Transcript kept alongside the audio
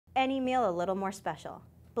any meal a little more special.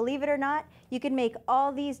 Believe it or not, you can make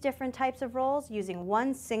all these different types of rolls using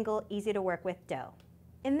one single easy to work with dough.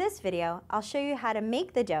 In this video, I'll show you how to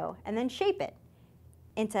make the dough and then shape it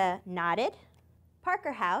into knotted,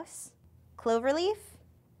 Parker House, cloverleaf,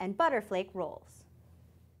 and butterflake rolls.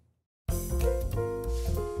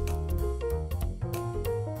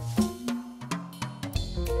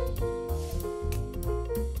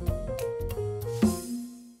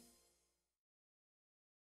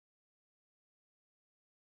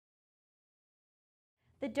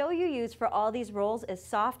 The dough you use for all these rolls is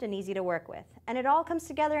soft and easy to work with, and it all comes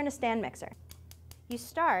together in a stand mixer. You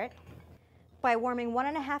start by warming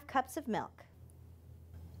 1½ cups of milk.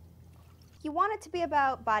 You want it to be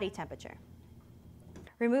about body temperature.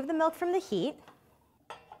 Remove the milk from the heat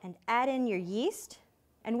and add in your yeast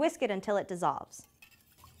and whisk it until it dissolves.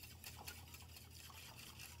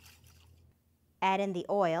 Add in the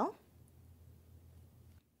oil,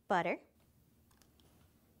 butter,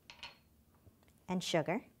 and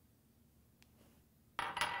sugar,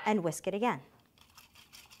 and whisk it again.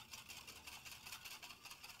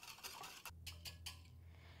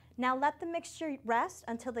 Now let the mixture rest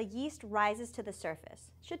until the yeast rises to the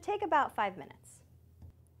surface. It should take about 5 minutes.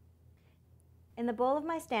 In the bowl of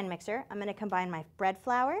my stand mixer, I'm going to combine my bread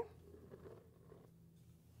flour,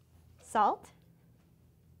 salt,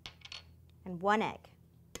 and 1 egg.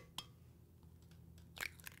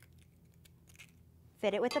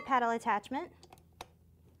 Fit it with the paddle attachment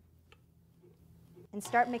and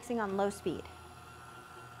start mixing on low speed.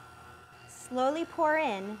 Slowly pour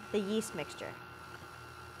in the yeast mixture.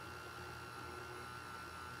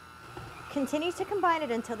 Continue to combine it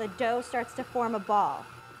until the dough starts to form a ball.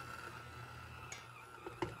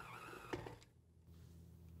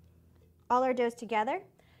 All our dough's together,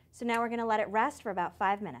 so now we're going to let it rest for about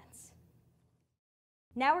 5 minutes.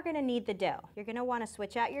 Now we're going to knead the dough. You're going to want to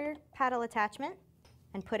switch out your paddle attachment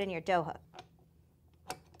and put in your dough hook.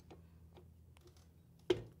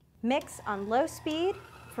 Mix on low speed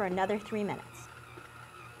for another 3 minutes.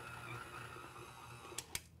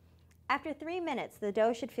 After 3 minutes, the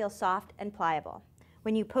dough should feel soft and pliable.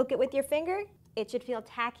 When you poke it with your finger, it should feel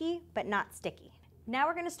tacky but not sticky. Now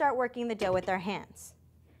we're going to start working the dough with our hands.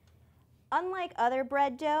 Unlike other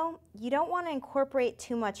bread dough, you don't want to incorporate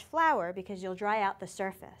too much flour because you'll dry out the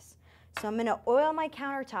surface. So I'm going to oil my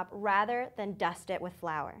countertop rather than dust it with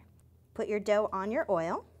flour. Put your dough on your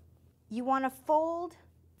oil. You want to fold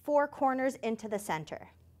 4 corners into the center.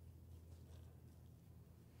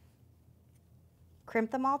 Crimp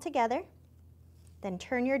them all together, then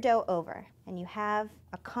turn your dough over, and you have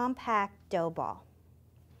a compact dough ball.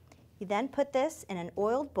 You then put this in an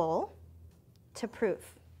oiled bowl to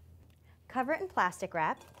proof. Cover it in plastic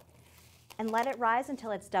wrap and let it rise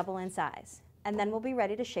until it's double in size, and then we'll be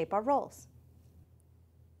ready to shape our rolls.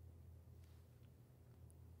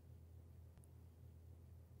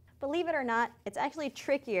 Believe it or not, it's actually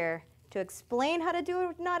trickier to explain how to do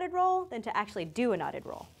a knotted roll than to actually do a knotted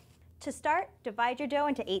roll. To start, divide your dough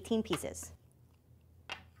into 18 pieces.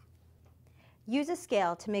 Use a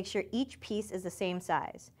scale to make sure each piece is the same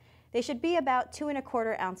size. They should be about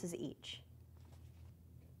 2¼ ounces each.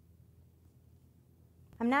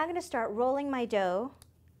 I'm now going to start rolling my dough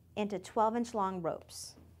into 12-inch long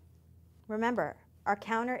ropes. Remember, our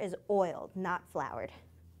counter is oiled, not floured.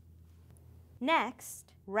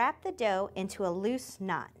 Next, wrap the dough into a loose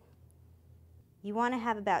knot. You want to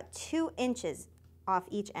have about 2 inches off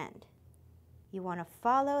each end. You want to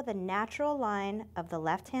follow the natural line of the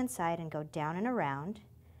left-hand side and go down and around,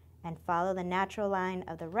 and follow the natural line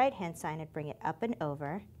of the right-hand side and bring it up and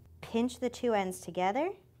over. Pinch the 2 ends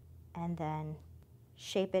together, and then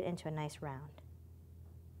shape it into a nice round.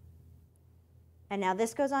 And now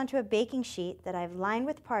this goes onto a baking sheet that I've lined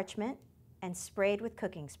with parchment and sprayed with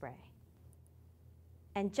cooking spray.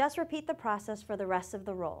 And just repeat the process for the rest of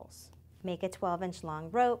the rolls. Make a 12-inch long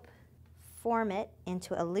rope, form it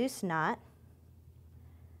into a loose knot,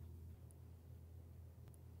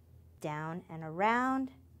 down and around,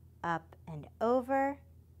 up and over,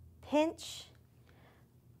 pinch,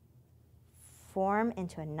 form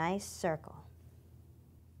into a nice circle.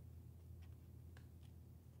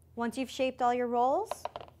 Once you've shaped all your rolls,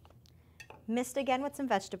 mist again with some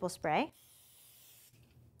vegetable spray,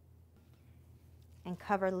 and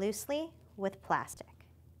cover loosely with plastic.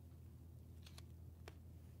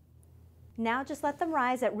 Now just let them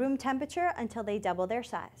rise at room temperature until they double their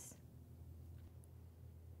size.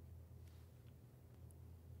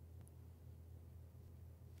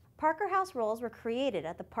 Parker House rolls were created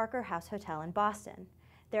at the Parker House Hotel in Boston.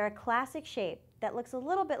 They're a classic shape that looks a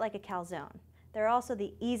little bit like a calzone. They're also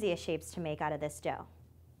the easiest shapes to make out of this dough.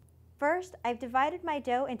 First, I've divided my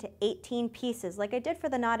dough into 18 pieces like I did for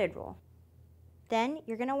the knotted roll. Then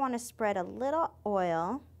you're going to want to spread a little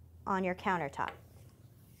oil on your countertop.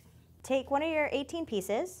 Take one of your 18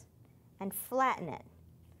 pieces and flatten it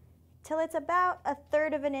till it's about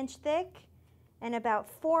 1/3 of an inch thick and about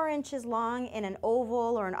 4 inches long in an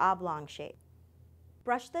oval or an oblong shape.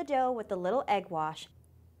 Brush the dough with a little egg wash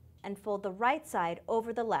and fold the right side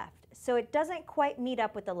over the left so it doesn't quite meet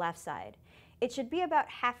up with the left side. It should be about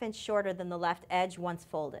 1/2 inch shorter than the left edge once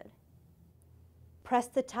folded. Press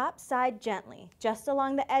the top side gently, just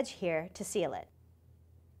along the edge here, to seal it.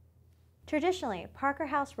 Traditionally, Parker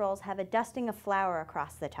House rolls have a dusting of flour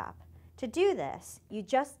across the top. To do this, you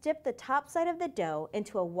just dip the top side of the dough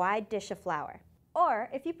into a wide dish of flour.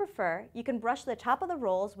 Or, if you prefer, you can brush the top of the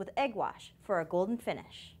rolls with egg wash for a golden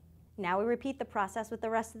finish. Now we repeat the process with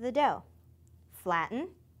the rest of the dough.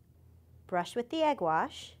 Flatten, brush with the egg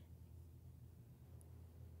wash,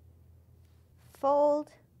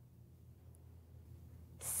 fold,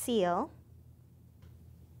 seal,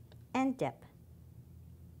 and dip.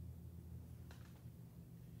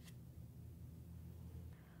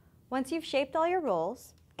 Once you've shaped all your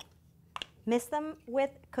rolls, mist them with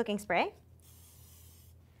cooking spray,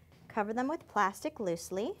 cover them with plastic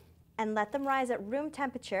loosely, and let them rise at room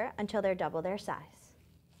temperature until they're double their size.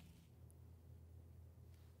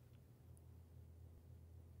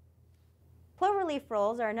 Cloverleaf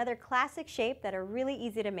rolls are another classic shape that are really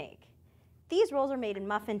easy to make. These rolls are made in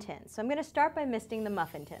muffin tins, so I'm going to start by misting the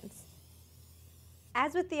muffin tins.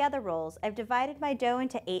 As with the other rolls, I've divided my dough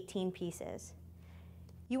into 18 pieces.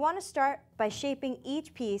 You want to start by shaping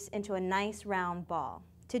each piece into a nice round ball.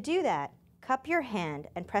 To do that, cup your hand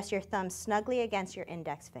and press your thumb snugly against your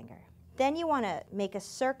index finger. Then you want to make a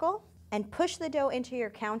circle and push the dough into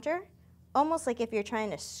your counter, almost like if you're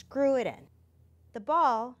trying to screw it in. The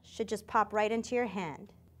ball should just pop right into your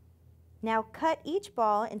hand. Now cut each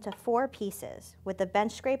ball into 4 pieces with a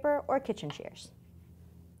bench scraper or kitchen shears.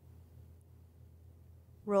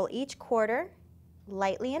 Roll each quarter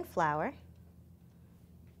lightly in flour,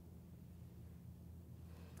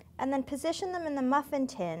 and then position them in the muffin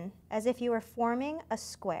tin as if you were forming a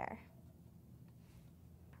square.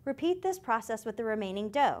 Repeat this process with the remaining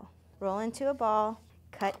dough. Roll into a ball,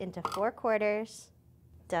 cut into 4 quarters,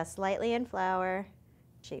 dust lightly in flour,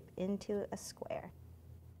 shape into a square.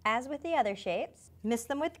 As with the other shapes, mist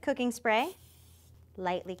them with cooking spray,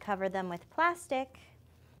 lightly cover them with plastic,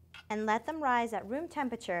 and let them rise at room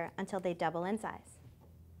temperature until they double in size.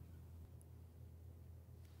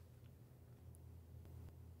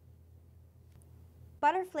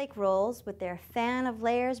 Butterflake rolls with their fan of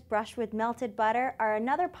layers brushed with melted butter are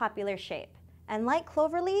another popular shape. And like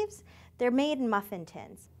clover leaves, they're made in muffin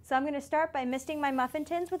tins. So I'm going to start by misting my muffin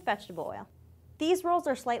tins with vegetable oil. These rolls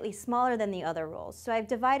are slightly smaller than the other rolls, so I've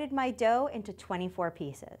divided my dough into 24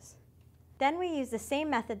 pieces. Then we use the same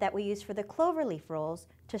method that we used for the cloverleaf rolls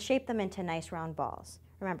to shape them into nice round balls.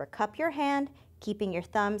 Remember, cup your hand, keeping your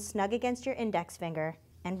thumb snug against your index finger,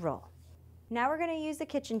 and roll. Now we're going to use the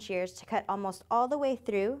kitchen shears to cut almost all the way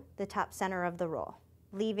through the top center of the roll,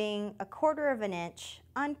 leaving 1/4 of an inch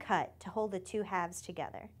uncut to hold the 2 halves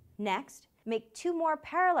together. Next, make 2 more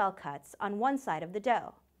parallel cuts on one side of the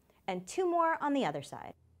dough, and 2 more on the other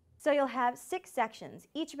side. So you'll have 6 sections,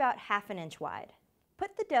 each about 1/2 an inch wide.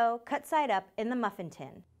 Put the dough cut side up in the muffin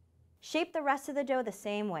tin. Shape the rest of the dough the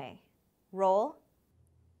same way. Roll,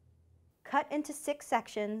 cut into 6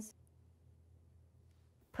 sections,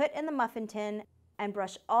 put in the muffin tin, and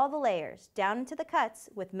brush all the layers down into the cuts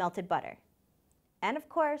with melted butter. And of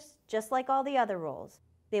course, just like all the other rolls,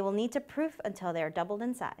 they will need to proof until they are doubled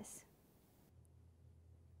in size.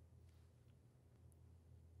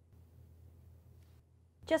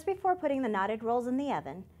 Just before putting the knotted rolls in the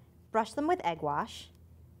oven, brush them with egg wash,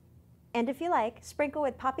 and if you like, sprinkle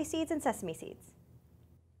with poppy seeds and sesame seeds.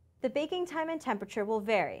 The baking time and temperature will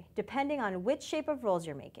vary depending on which shape of rolls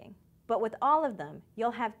you're making. But with all of them,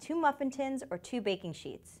 you'll have 2 muffin tins or 2 baking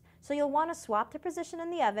sheets. So you'll want to swap the position in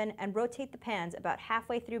the oven and rotate the pans about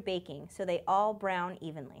halfway through baking so they all brown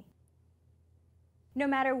evenly. No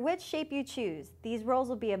matter which shape you choose, these rolls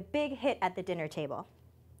will be a big hit at the dinner table.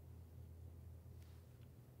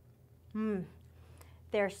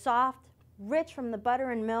 They're soft, rich from the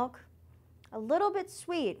butter and milk, a little bit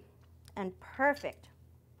sweet, and perfect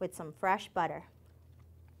with some fresh butter.